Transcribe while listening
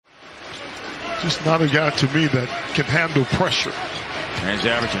Just not a guy to me that can handle pressure. And he's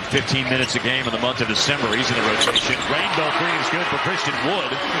averaging 15 minutes a game in the month of December. He's in the rotation. Rainbow three is good for Christian Wood.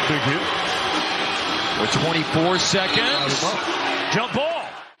 Big hit. With 24 seconds. Jump ball.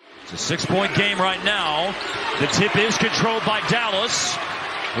 It's a 6-point game right now. The tip is controlled by Dallas.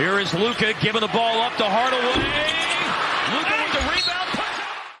 Here is Luka giving the ball up to Hardaway. Luka with the rebound.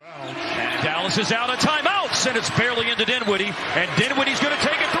 And Dallas is out of timeouts, and it's barely into Dinwiddie. And Dinwiddie's going to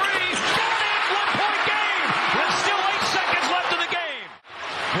take a three. Got it! 1-point game. There's still 8 seconds left in the game.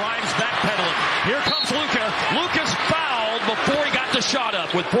 Grimes backpedaling. Here comes Luka. Luka's fouled before he got the shot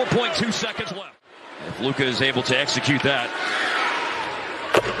up with 4.2 seconds left. If Luka is able to execute that,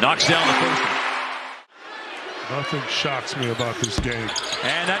 knocks down the first one. Nothing shocks me about this game.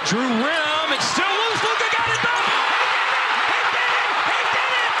 And that Drew rim, it's still loose. Luka got it back. He did it. He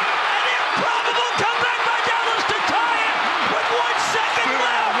did it. An improbable comeback by Dallas to tie it with 1 second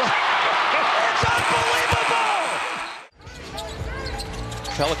left. It's unbelievable.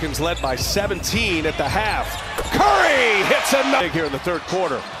 Pelicans led by 17 at the half. Curry hits another here in the third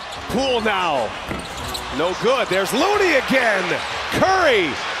quarter. Poole now. No good. There's Looney again.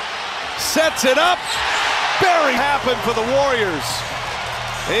 Curry sets it up. Barry happened for the Warriors.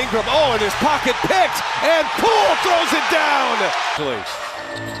 Ingram, oh, in his pocket picked, and Poole throws it down.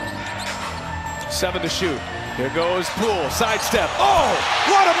 7 to shoot. Here goes Poole, sidestep. Oh,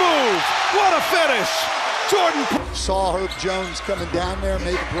 what a move! What a finish! Jordan saw Herb Jones coming down there,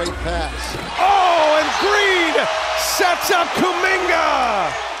 made a great pass. Oh, and Green sets up Kuminga.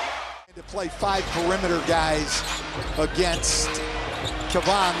 To play 5 perimeter guys against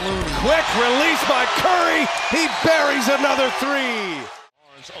Kevon Looney. Quick release by Curry. He buries another 3.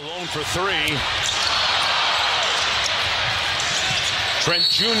 Barnes alone for 3. Trent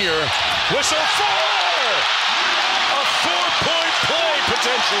Jr. Whistle 4. A 4-point play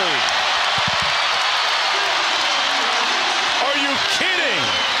potentially. Are you kidding?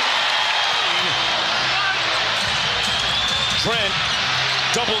 Trent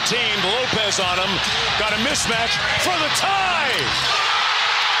double teamed Lopez on him. Got a mismatch for the tie.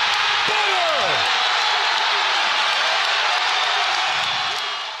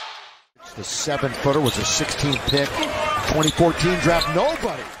 The 7-footer was a 16 pick. 2014 draft,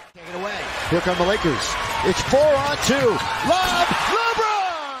 nobody. Take it away. Here come the Lakers. It's 4-on-2. Lob,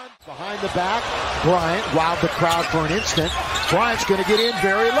 LeBron! Behind the back, Bryant wowed the crowd for an instant. Bryant's going to get in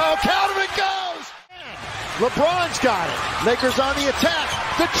very low. Count it goes! LeBron's got it. Lakers on the attack.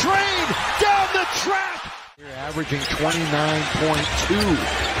 The train down the track. We're averaging 29.2.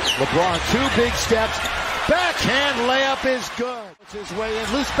 LeBron, 2 big steps. Backhand layup is good. It's his way in.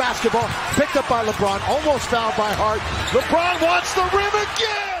 Loose basketball. Picked up by LeBron. Almost fouled by Hart. LeBron wants the rim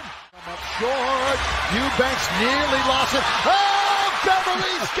again. Come up short. Eubanks nearly lost it. Oh,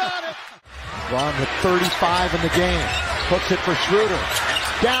 Beverly's got it. LeBron with 35 in the game. Hooks it for Schroeder.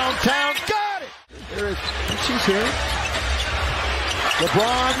 Downtown. Got it. There is. She's here.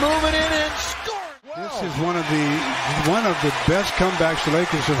 LeBron moving in and scoring. Wow. This is one of the best comebacks the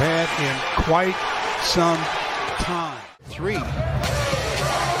Lakers have had in quite some time. 3.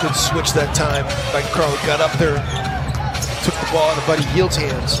 Good switch that time by Carl. Got up there, took the ball out of Buddy Hield's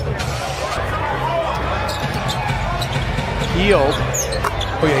hands. Hield.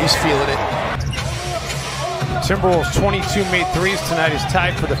 Oh yeah, he's feeling it. Timberwolves 22 made threes tonight is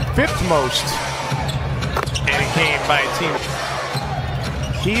tied for the 5th most in a game by a team.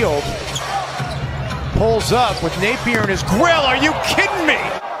 Hield pulls up with Napier in his grill. Are you kidding me?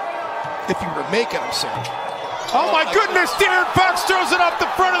 If you were making him, sir. Oh my goodness, De'Aaron Fox throws it off the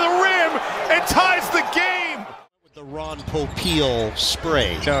front of the rim and ties the game. With the Ron Popeil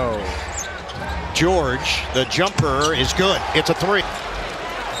spray. No. George, the jumper is good. It's a 3.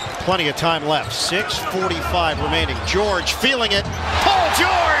 Plenty of time left. 6:45 remaining. George feeling it. Paul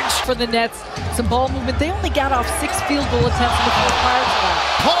George! For the Nets, some ball movement. They only got off 6 field goal attempts in the fourth prior to that.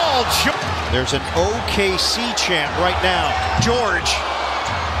 Paul George! There's an OKC chant right now. George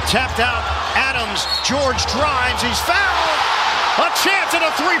tapped out. Adams. George drives. He's fouled. A chance at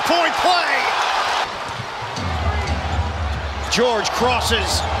a 3-point play. George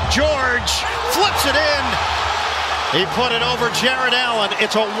crosses. George flips it in. He put it over Jared Allen.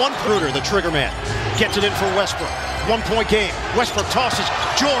 It's a 1-footer, the trigger man. Gets it in for Westbrook. 1-point game. Westbrook tosses.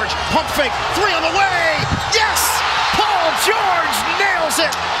 George, pump fake. 3 on the way. Yes! Paul George nails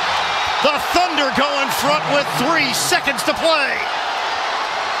it. The Thunder go in front with 3 seconds to play.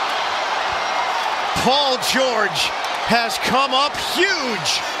 Paul George has come up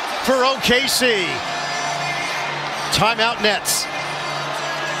huge for OKC. Timeout Nets.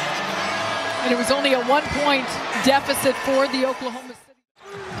 And it was only a 1-point deficit for the Oklahoma City.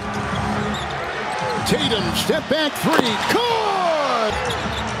 Tatum, step back three, good!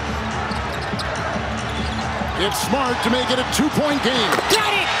 It's Smart to make it a 2-point game.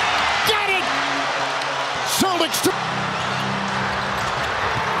 Got it! Got it! Celtics to...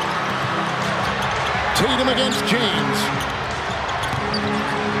 Tatum against James.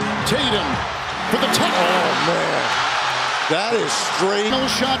 Tatum for the top. Oh, man. That is straight. No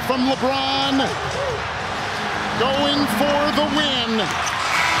shot from LeBron. Going for the win.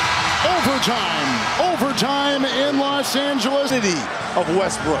 Overtime in Los Angeles. City of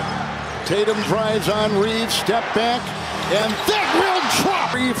Westbrook. Tatum drives on Reeves, step back, and that will drop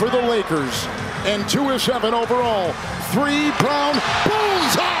for the Lakers. And 2-7 overall. 3 Brown,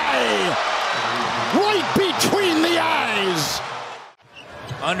 bullseye! Right between the eyes.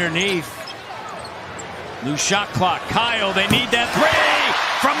 Underneath. New shot clock. Kyle, they need that three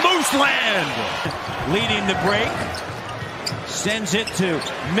from Mooseland. Leading the break. Sends it to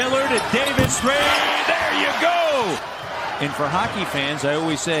Miller to Davis. Three. There you go. And for hockey fans, I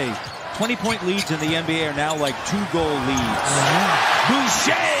always say 20-point leads in the NBA are now like 2-goal leads.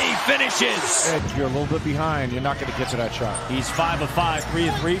 Boucher finishes. You're a little bit behind. You're not going to get to that shot. He's 5 of 5, 3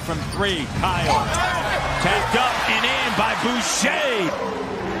 of 3 from 3. Kyle tapped up and in by Boucher.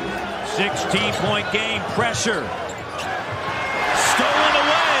 16-point game. Pressure. Stolen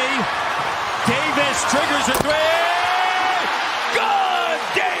away. Davis triggers a three. Good.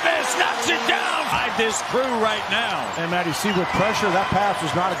 Davis knocks it down. Hide this crew right now. And Matt, you see with pressure, that pass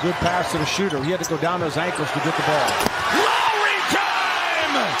was not a good pass to the shooter. He had to go down to his ankles to get the ball. Lowry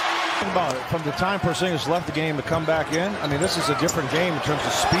time! Think about it. From the time Porzingis left the game to come back in, I mean, this is a different game in terms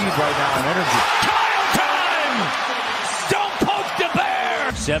of speed right now and energy. Kyle time! Don't poke the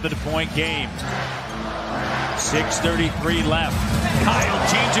bear! 7-point game. 6:33 left. Kyle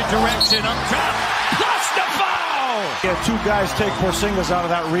changes direction up top. Plus the foul! Yeah, 2 guys take Porzingis out of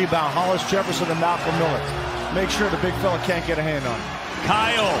that rebound. Hollis Jefferson and Malcolm Miller. Make sure the big fella can't get a hand on him.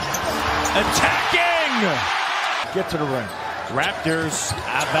 Kyle attacking! Get to the ring. Raptors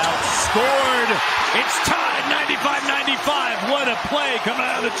about scored. It's tied 95-95. What a play coming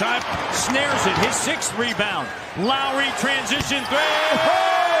out of the time. Snares it. His 6th rebound. Lowry transition three.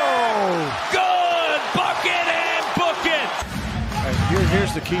 Oh! Good bucket and book it.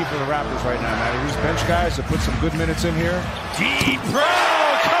 Here's the key for the Raptors right now, Matty. These bench guys have put some good minutes in here. Deep bro,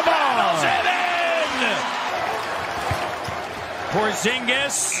 come on! It in.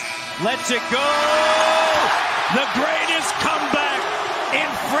 Porzingis lets it go. The greatest comeback in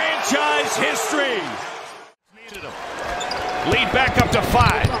franchise history. Lead back up to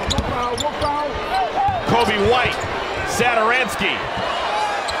 5. Kobe White, Satoransky.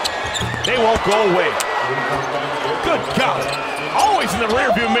 They won't go away. Good God. Always in the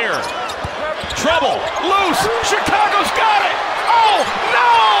rearview mirror. Trouble. Loose. Chicago's got it. Oh,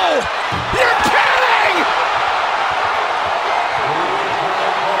 no! You're kidding!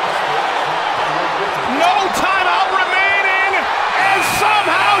 No timeout remaining, and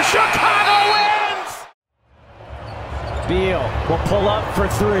somehow Chicago wins! Beal will pull up for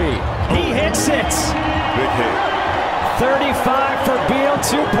 3. He hits it. Big hit. 35 for Beal,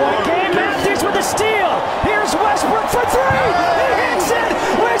 2-point game. Matthews with a steal. Here's Westbrook for 3. He hits it.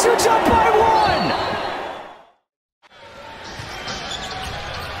 Wizards up by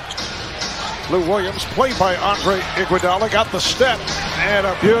 1. Lou Williams, played by Andre Iguodala, got the step, and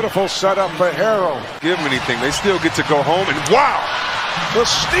a beautiful setup for Harrell. Give them anything. They still get to go home, and wow! The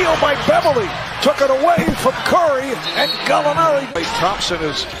steal by Beverly took it away from Curry and Gallinari. Thompson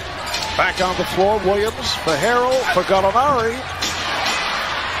is back on the floor. Williams for Harrell, for Gallinari.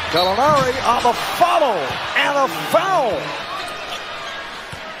 Gallinari on the follow, and a foul.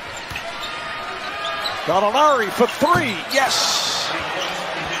 Gallinari for 3, yes.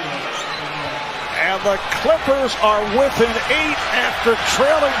 And the Clippers are within 8 after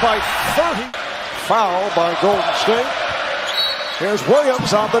trailing by 30. Foul by Golden State. Here's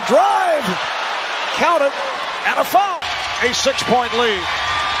Williams on the drive. Count it, and a foul. A 6-point lead.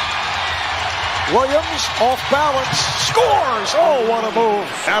 Williams off balance, scores! Oh, what a move.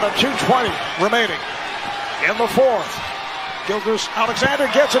 Out of 2:20 remaining in the 4th. Gilgeous-Alexander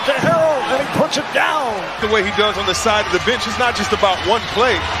gets it to Harrell, and he puts it down. The way he does on the side of the bench is not just about one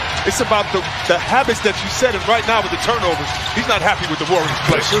play. It's about the habits that you set, and right now with the turnovers, he's not happy with the Warriors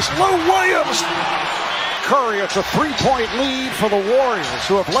play. This is Lou Williams. Curry, it's a 3-point lead for the Warriors,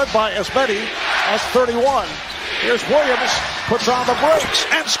 who have led by as many as 31. Here's Williams, puts on the brakes,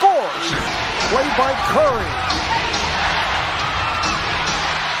 and scores. Played by Curry.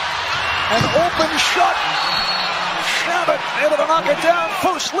 An open shot. Shabbat able to knock it down.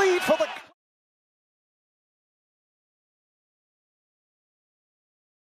 First lead for the